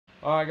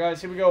All right, guys,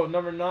 here we go.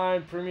 Number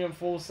 9, premium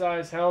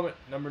full-size helmet.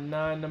 Number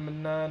 9, number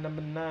 9,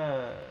 number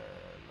 9.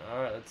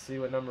 All right, let's see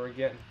what number we're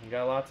getting. We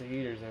got lots of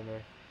heaters in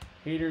there.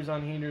 Heaters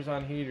on heaters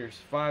on heaters.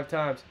 5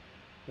 times.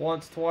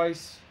 Once,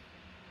 twice.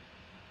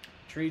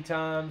 3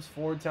 times,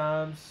 4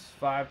 times,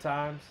 5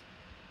 times.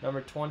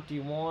 Number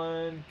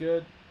 21,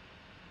 good.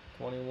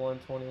 21,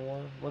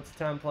 21. What's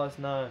 10 plus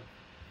 9?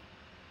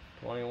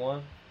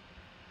 21.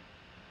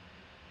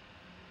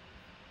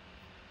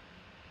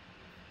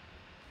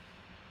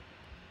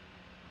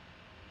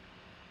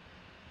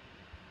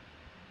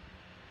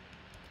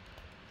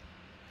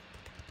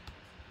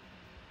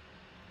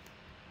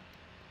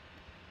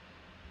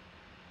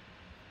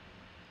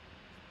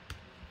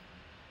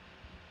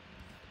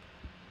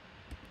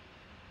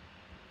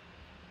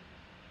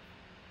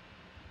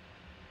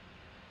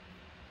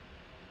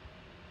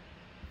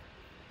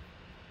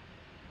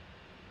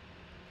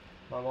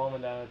 My mom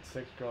and dad had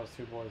 6 girls,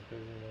 2 boys,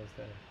 busy in those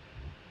days.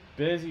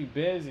 Busy,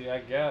 busy, I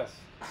guess.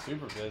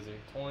 Super busy.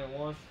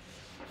 21.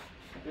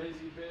 Busy,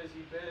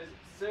 busy, busy.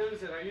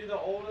 Susan, are you the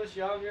oldest,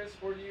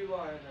 youngest? Where do you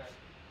lie in that?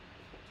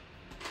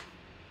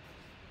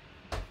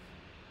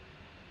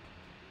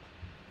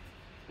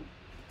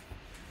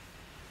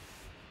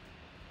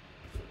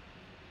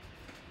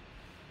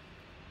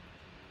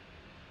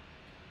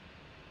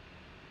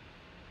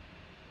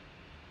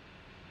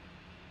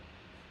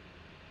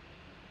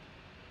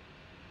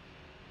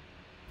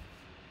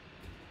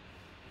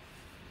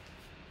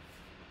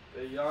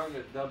 The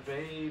youngest, the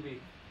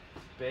baby.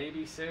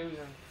 Baby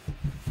Susan.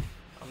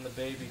 I'm the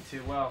baby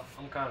too. Well,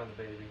 I'm kind of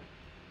the baby.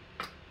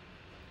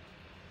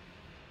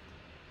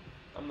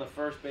 I'm the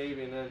first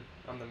baby and then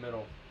I'm the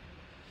middle.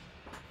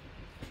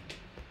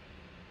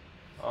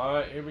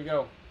 Alright, here we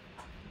go.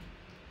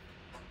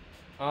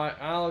 Alright,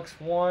 Alex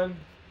 1.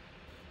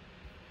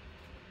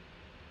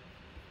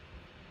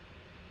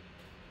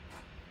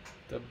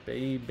 The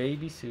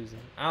baby Susan.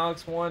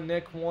 Alex 1,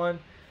 Nick 1,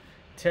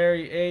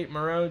 Terry 8,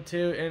 Marone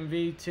 2,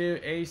 MV 2,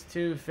 Ace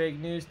 2, Fake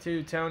News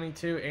 2, Tony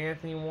 2,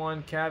 Anthony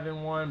 1,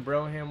 Kevin 1,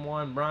 Broham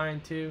 1, Brian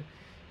 2,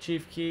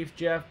 Chief Keef,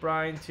 Jeff,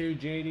 Brian 2,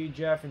 JD,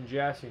 Jeff, and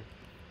Jesse.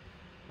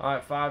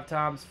 Alright, 5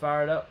 times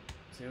fired up.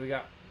 See what we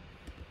got.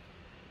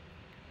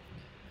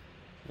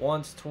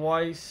 Once,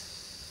 twice,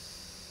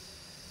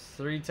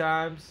 3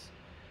 times,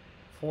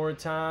 4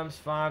 times,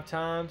 5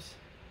 times.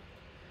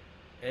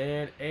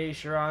 And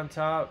Ace, you're on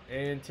top.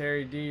 And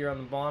Terry D, you're on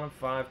the bottom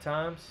 5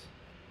 times.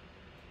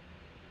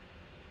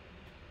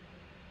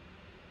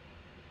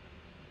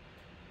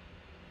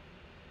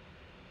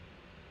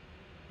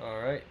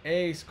 Alright.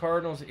 Ace,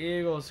 Cardinals,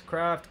 Eagles,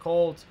 Kraft,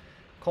 Colts,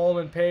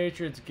 Coleman,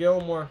 Patriots,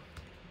 Gilmore,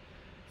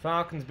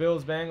 Falcons,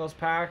 Bills, Bengals,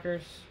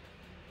 Packers,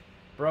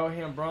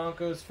 Broham,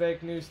 Broncos,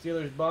 Fake News,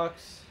 Steelers,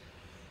 Bucks,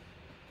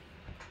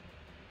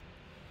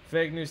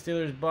 Fake News,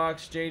 Steelers,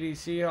 Bucks, JD,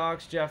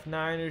 Seahawks, Jeff,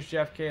 Niners,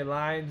 Jeff K,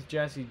 Lions,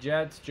 Jesse,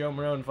 Jets, Joe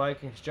Marone,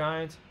 Vikings,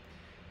 Giants,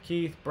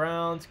 Keith,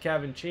 Browns,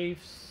 Kevin,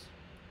 Chiefs,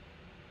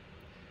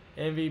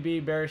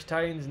 MVB, Bears,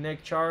 Titans,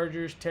 Nick,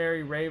 Chargers,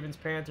 Terry, Ravens,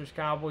 Panthers,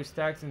 Cowboys,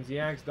 Texans,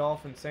 Yanks,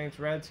 Dolphins, Saints,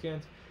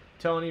 Redskins,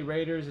 Tony,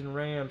 Raiders, and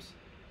Rams.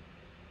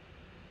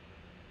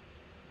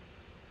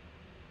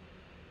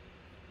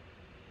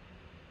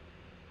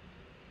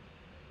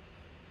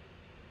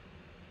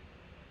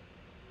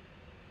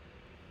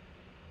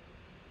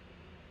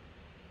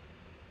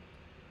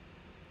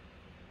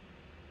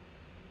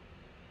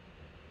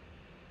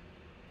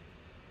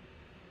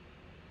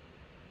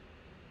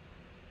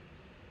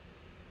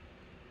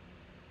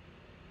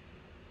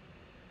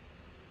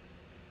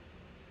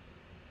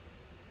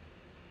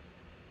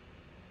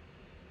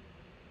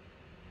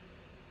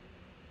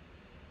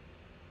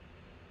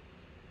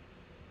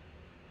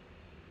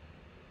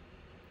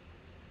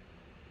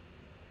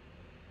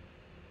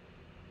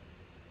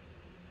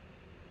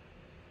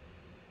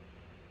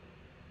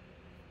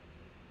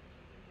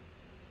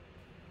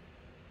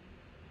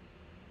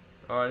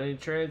 Alright, any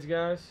trades,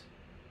 guys?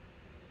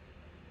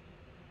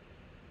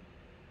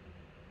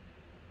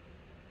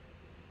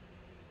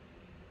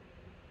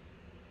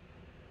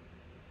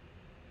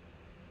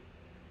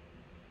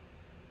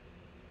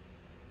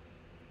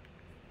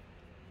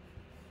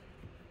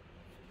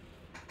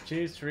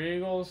 Chiefs for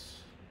Eagles,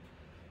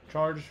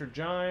 Chargers for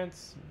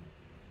Giants.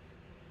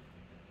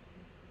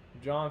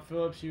 John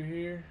Phillips, you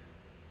here?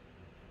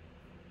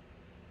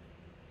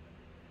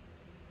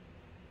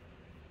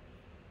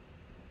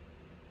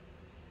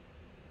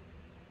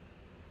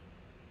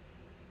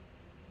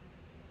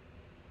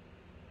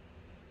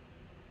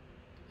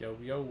 Yo,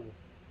 yo.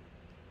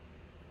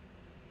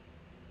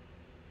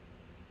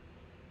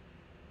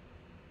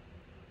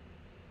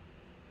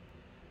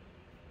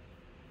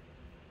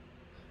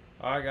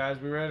 Alright, guys,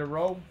 we ready to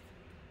roll?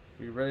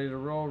 We ready to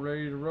roll,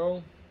 ready to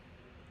roll?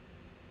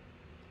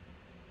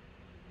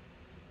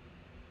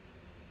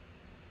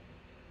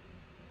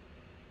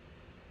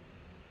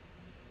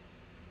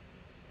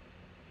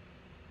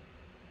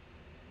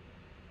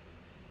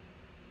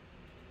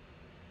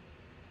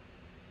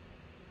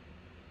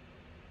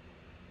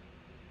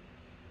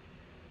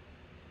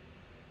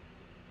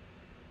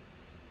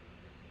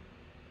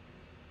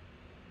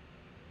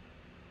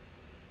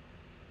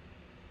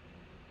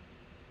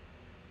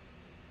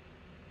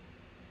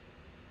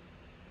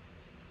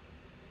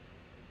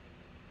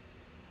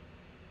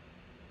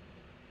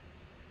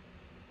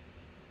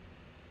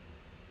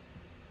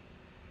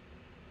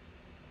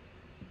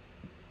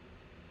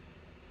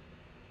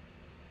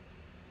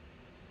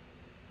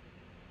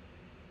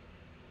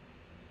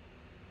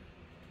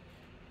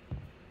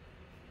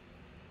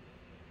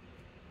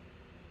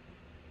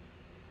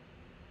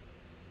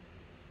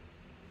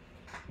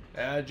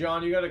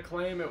 John, you got to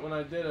claim it when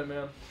I did it,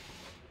 man.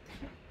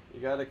 You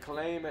got to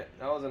claim it.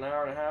 That was an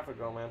hour and a half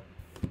ago, man.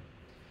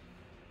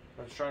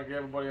 I was trying to get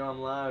everybody on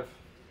live.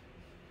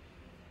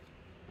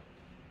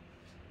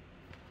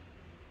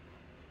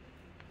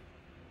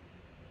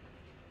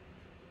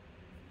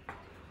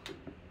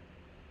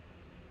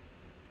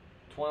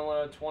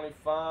 $21 out of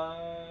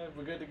 25.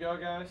 We good to go,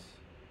 guys?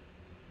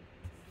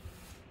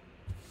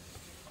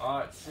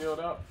 Alright, sealed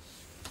up.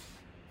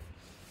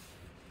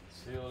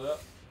 Sealed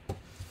up.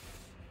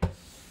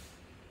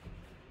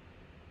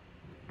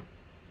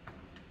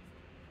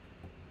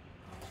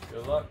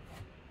 Good luck.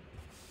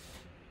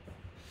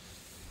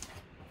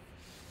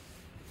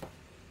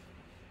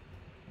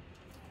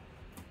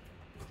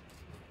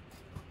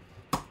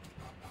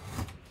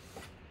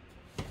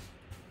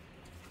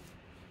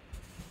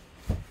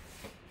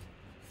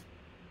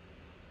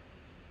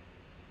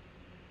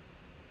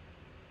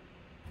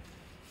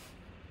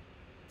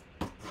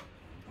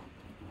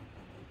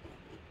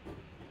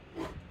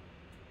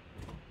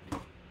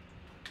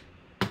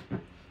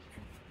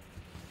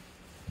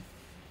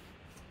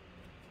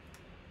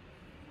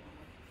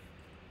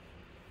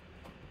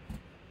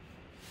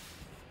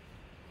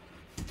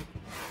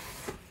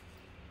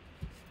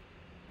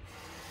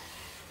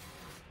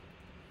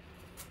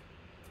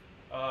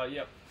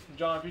 Yep.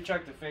 John, if you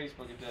check the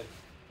Facebook, it did.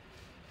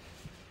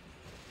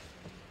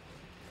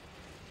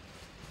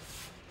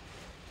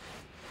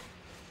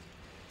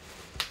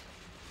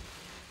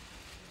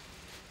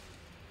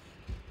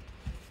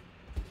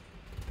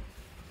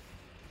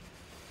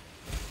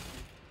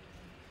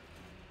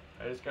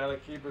 I just gotta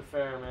keep it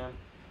fair, man.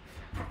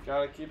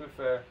 Gotta keep it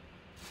fair.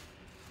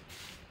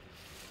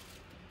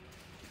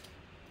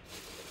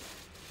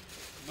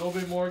 There'll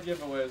be more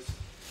giveaways.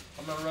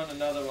 I'm gonna run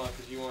another one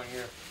because you weren't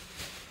here.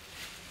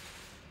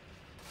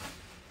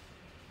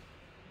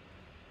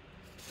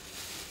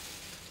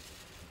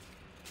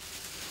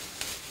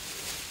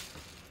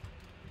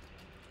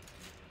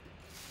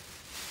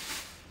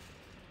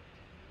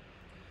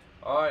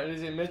 Alright, it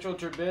is a Mitchell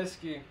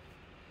Trubisky. You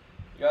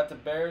got the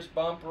Bears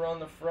bumper on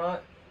the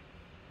front.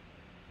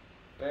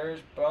 Bears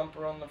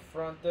bumper on the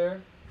front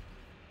there.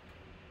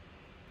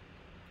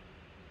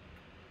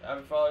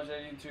 Happy Father's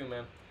Day to you too,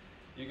 man.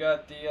 You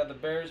got the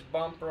Bears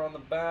bumper on the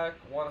back,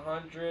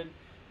 100.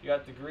 You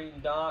got the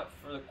green dot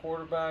for the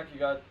quarterback. You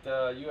got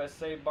the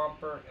USA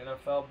bumper,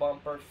 NFL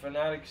bumper,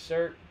 Fanatic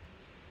cert,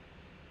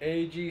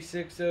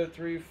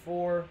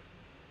 AG603497.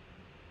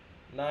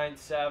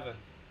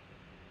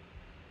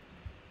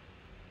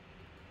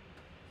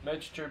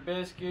 Mitch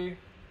Trubisky.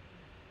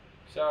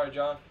 Sorry,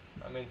 John.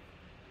 I mean,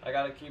 I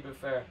gotta keep it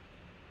fair.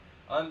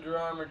 Under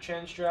Armour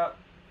chin strap.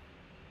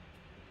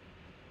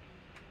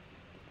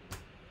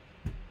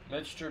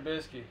 Mitch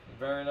Trubisky.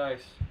 Very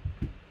nice.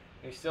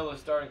 He's still a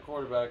starting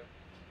quarterback.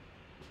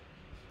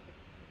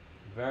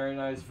 Very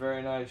nice,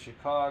 very nice.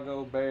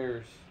 Chicago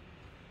Bears.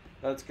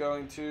 That's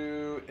going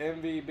to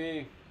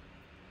MVB.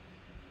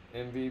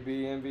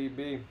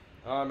 MVB.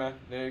 Alright, man.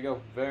 There you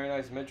go. Very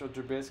nice. Mitchell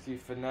Trubisky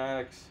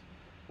Fanatics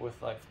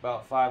with like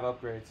about 5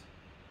 upgrades.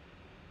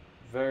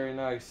 Very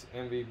nice.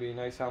 MVB.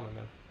 Nice helmet,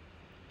 man.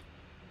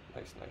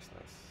 Nice.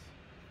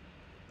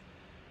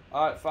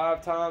 Alright,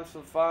 5 times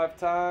for 5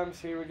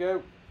 times. Here we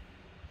go.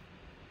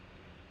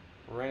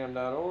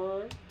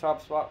 Random.org.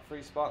 Top spot,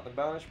 free spot in the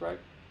bonus break.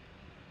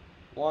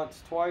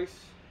 Once,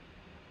 twice.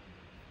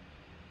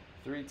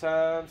 3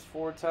 times,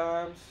 4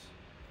 times.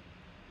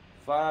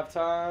 5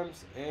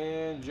 times.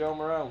 And Joe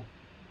Marone.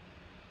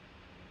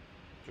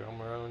 Joe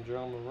Marone.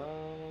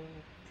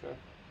 Okay.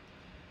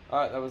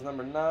 Alright, that was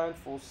number 9,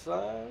 full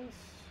size.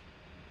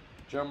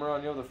 Joe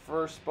Marone, you're the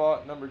first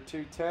spot, number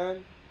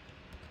 210.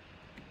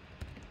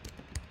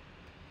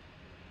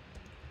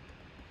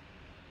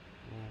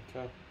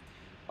 Okay.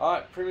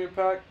 Alright, premium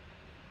pack.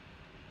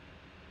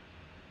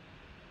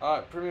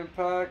 Alright, premium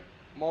pack.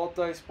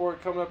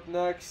 Multi-sport coming up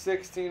next.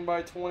 16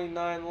 by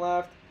 29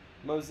 left.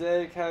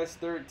 Mosaic has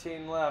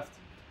 13 left.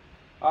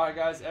 Alright,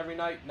 guys, every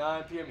night,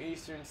 9 p.m.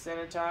 Eastern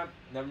Standard Time.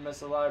 Never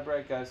miss a live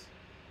break, guys.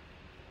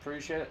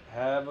 Appreciate it.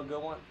 Have a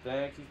good one.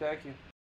 Thank you.